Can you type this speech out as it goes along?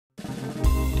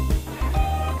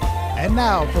And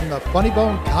now from the Funny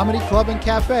Bone Comedy Club and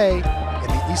Cafe in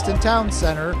the Easton Town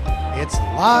Center, it's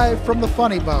Live from the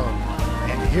Funny Bone.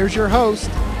 And here's your host,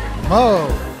 Mo.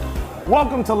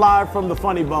 Welcome to Live from the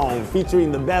Funny Bone,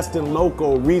 featuring the best in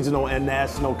local, regional, and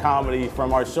national comedy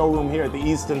from our showroom here at the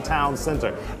Easton Town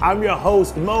Center. I'm your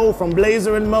host, Mo, from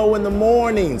Blazer and Mo in the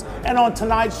Mornings. And on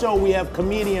tonight's show, we have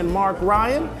comedian Marc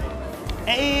Ryan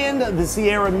and the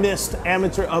Sierra Mist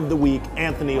Amateur of the Week,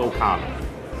 Anthony O'Connor.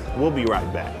 We'll be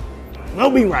right back. We'll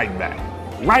be right back.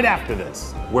 Right after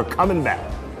this, we're coming back.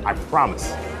 I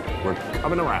promise. We're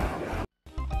coming around.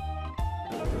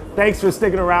 Thanks for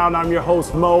sticking around. I'm your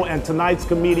host, Mo, and tonight's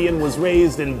comedian was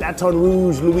raised in Baton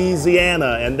Rouge,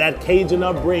 Louisiana, and that Cajun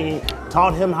upbringing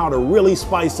taught him how to really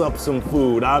spice up some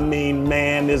food. I mean,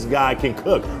 man, this guy can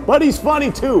cook, but he's funny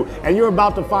too, and you're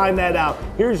about to find that out.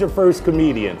 Here's your first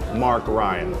comedian, Marc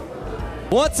Ryan.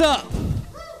 What's up?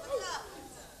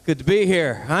 Good to be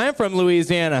here. I'm from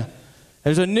Louisiana.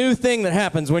 There's a new thing that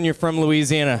happens when you're from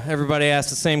Louisiana. Everybody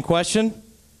asks the same question.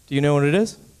 Do you know what it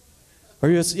is?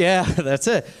 Yeah, that's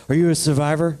it. Are you a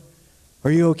survivor?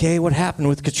 Are you okay? What happened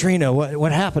with Katrina?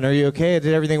 What happened? Are you okay?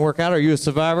 Did everything work out? Are you a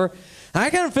survivor? I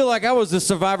kind of feel like I was a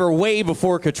survivor way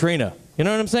before Katrina. You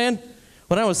know what I'm saying?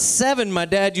 When I was 7, my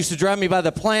dad used to drive me by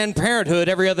the Planned Parenthood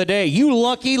every other day. You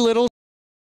lucky little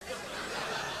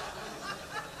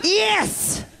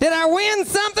Yes! Did I win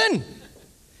something?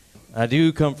 I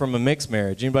do come from a mixed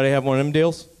marriage. Anybody have one of them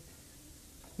deals?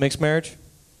 Mixed marriage?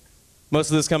 Most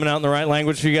of this coming out in the right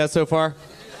language for you guys so far?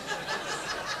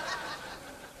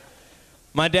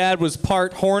 My dad was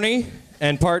part horny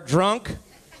and part drunk,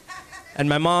 and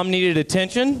my mom needed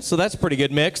attention, so that's a pretty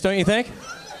good mix, don't you think?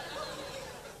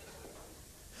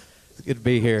 It's good to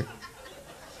be here.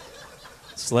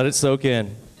 Just let it soak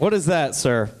in. What is that,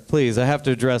 sir? Please, I have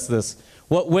to address this.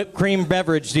 What whipped cream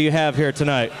beverage do you have here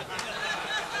tonight?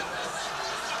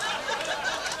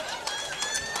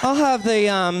 I'll have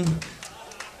the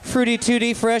Fruity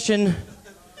Tooty Fresh and...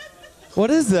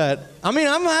 What is that? I mean,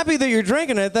 I'm happy that you're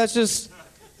drinking it. That's just...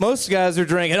 Most guys are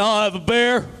drinking. I'll have a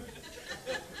bear.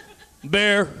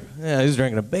 Bear. Yeah, he's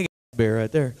drinking a big beer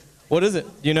right there. What is it?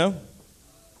 Do you know?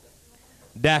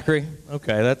 Daiquiri.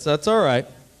 Okay, that's all right.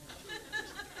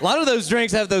 A lot of those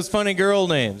drinks have those funny girl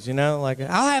names, you know? Like,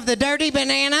 I'll have the dirty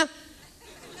banana.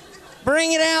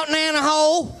 Bring it out, Nana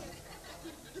Hole.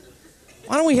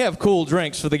 Why don't we have cool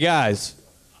drinks for the guys?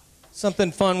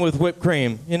 Something fun with whipped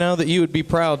cream, you know, that you would be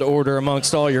proud to order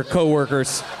amongst all your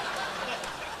coworkers.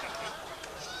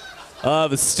 Oh,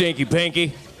 the stinky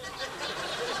pinky.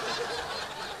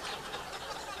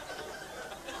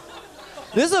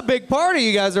 This is a big party,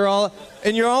 you guys are all,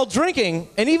 and you're all drinking.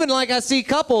 And even like I see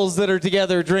couples that are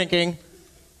together drinking.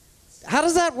 How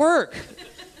does that work?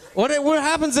 What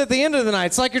happens at the end of the night?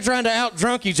 It's like you're trying to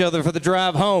out-drunk each other for the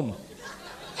drive home.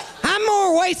 I'm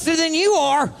more wasted than you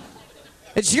are.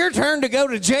 It's your turn to go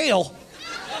to jail.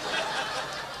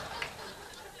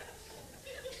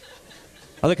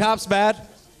 Are the cops bad?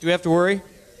 Do we have to worry?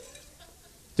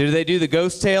 Do they do the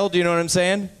ghost tail? Do you know what I'm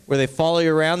saying? Where they follow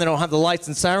you around. They don't have the lights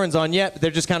and sirens on yet, but they're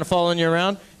just kind of following you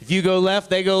around. If you go left,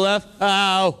 they go left.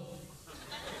 Oh.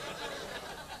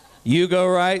 You go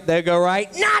right, they go right.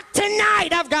 Not tonight!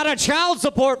 I've got a child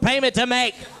support payment to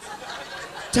make.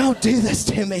 Don't do this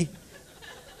to me.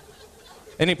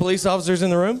 Any police officers in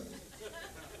the room?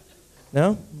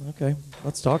 No? Okay,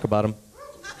 let's talk about them.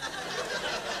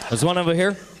 There's one over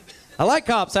here. I like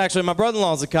cops, actually. My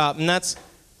brother-in-law's a cop, and that's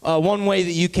one way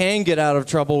that you can get out of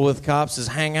trouble with cops is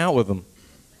hang out with them.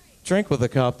 Drink with a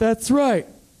cop. That's right.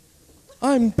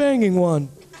 I'm banging one.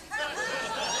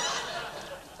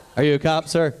 Are you a cop,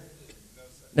 sir?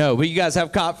 No, but you guys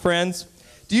have cop friends?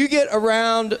 Do you get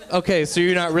around... Okay, so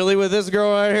you're not really with this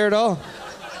girl right here at all?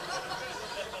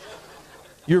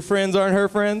 Your friends aren't her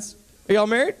friends? Are y'all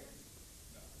married?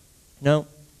 No.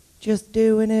 Just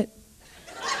doing it.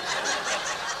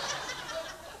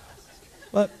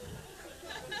 What?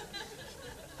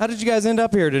 How did you guys end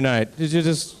up here tonight? Did you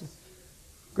just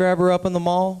grab her up in the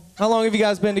mall? How long have you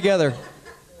guys been together?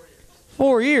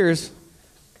 4 years.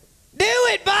 Do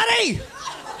it, buddy!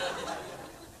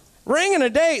 Ring and a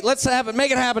date. Let's have it.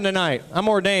 Make it happen tonight. I'm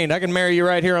ordained. I can marry you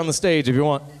right here on the stage if you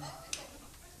want.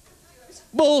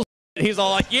 Bullshit. He's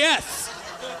all like, yes!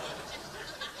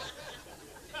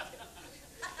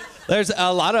 There's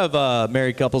a lot of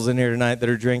married couples in here tonight that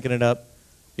are drinking it up.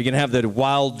 You can have the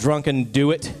wild, drunken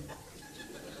do it.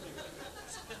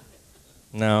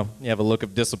 No, you have a look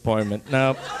of disappointment.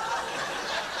 No.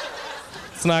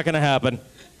 It's not going to happen.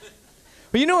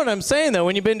 But you know what I'm saying, though?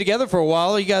 When you've been together for a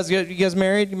while, you guys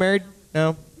married? You married?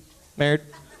 No? Married?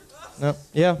 No?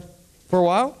 Yeah. For a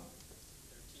while?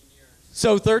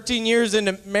 So 13 years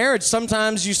into marriage,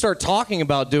 sometimes you start talking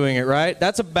about doing it, right?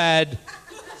 That's a bad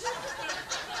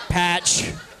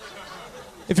patch.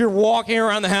 If you're walking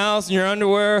around the house in your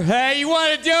underwear, hey, you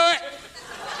want to do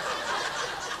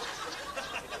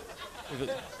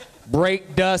it?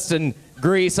 Brake dust and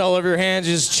grease all over your hands,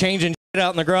 just changing shit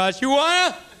out in the garage. You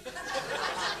wanna?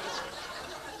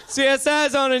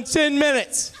 CSI's on in 10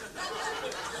 minutes.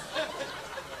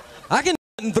 I can do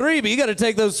it in 3, but you gotta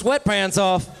take those sweatpants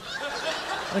off.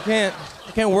 I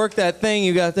can't work that thing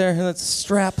you got there. That's a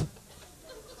strap.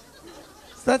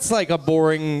 That's like a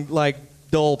boring, like,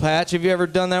 dull patch. Have you ever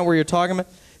done that where you're talking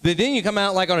about? But then you come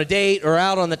out like on a date or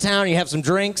out on the town, you have some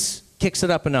drinks, kicks it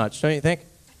up a notch, don't you think?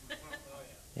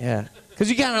 Yeah. Because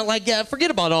you kind of like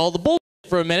forget about all the bullshit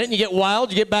for a minute and you get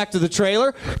wild, you get back to the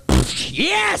trailer.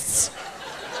 Yes!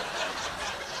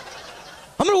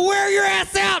 I'm going to wear your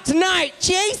ass out tonight.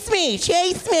 Chase me,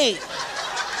 chase me.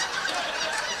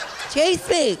 Chase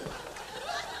me.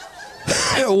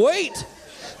 Wait.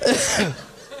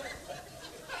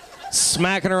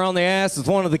 Smacking her on the ass with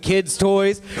one of the kids'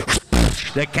 toys.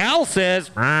 The cow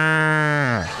says,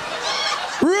 run!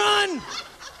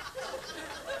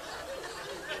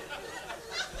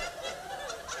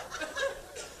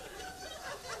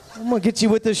 I'm gonna get you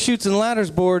with this chutes and ladders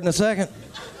board in a second.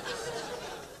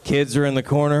 Kids are in the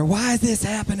corner. Why is this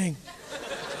happening?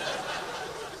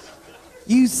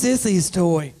 Use Sissy's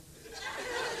toy.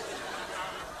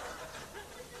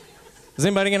 Is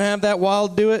anybody gonna have that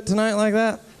wild do it tonight like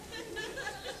that?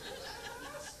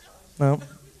 No.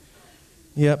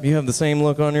 Yep, you have the same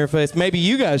look on your face. Maybe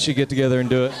you guys should get together and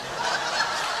do it.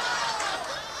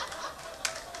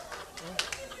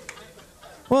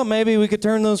 Well, maybe we could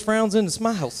turn those frowns into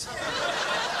smiles.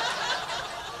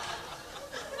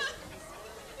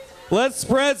 Let's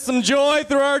spread some joy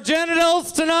through our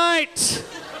genitals tonight.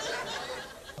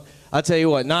 I'll tell you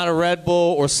what, not a Red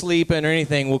Bull or sleeping or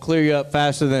anything will clear you up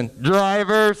faster than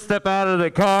driver, step out of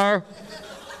the car.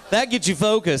 That gets you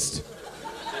focused.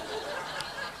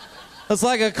 It's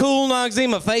like a cool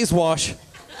Noxzema face wash.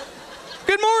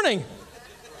 Good morning.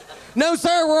 No,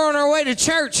 sir, we're on our way to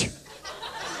church.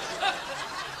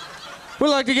 We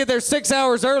like to get there 6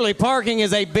 hours early. Parking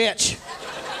is a bitch.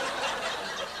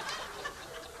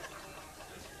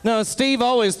 No, Steve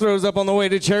always throws up on the way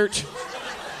to church.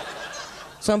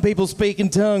 Some people speak in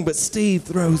tongue, but Steve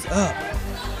throws up.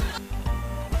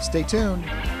 Stay tuned.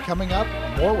 Coming up,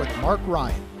 more with Marc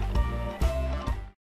Ryan.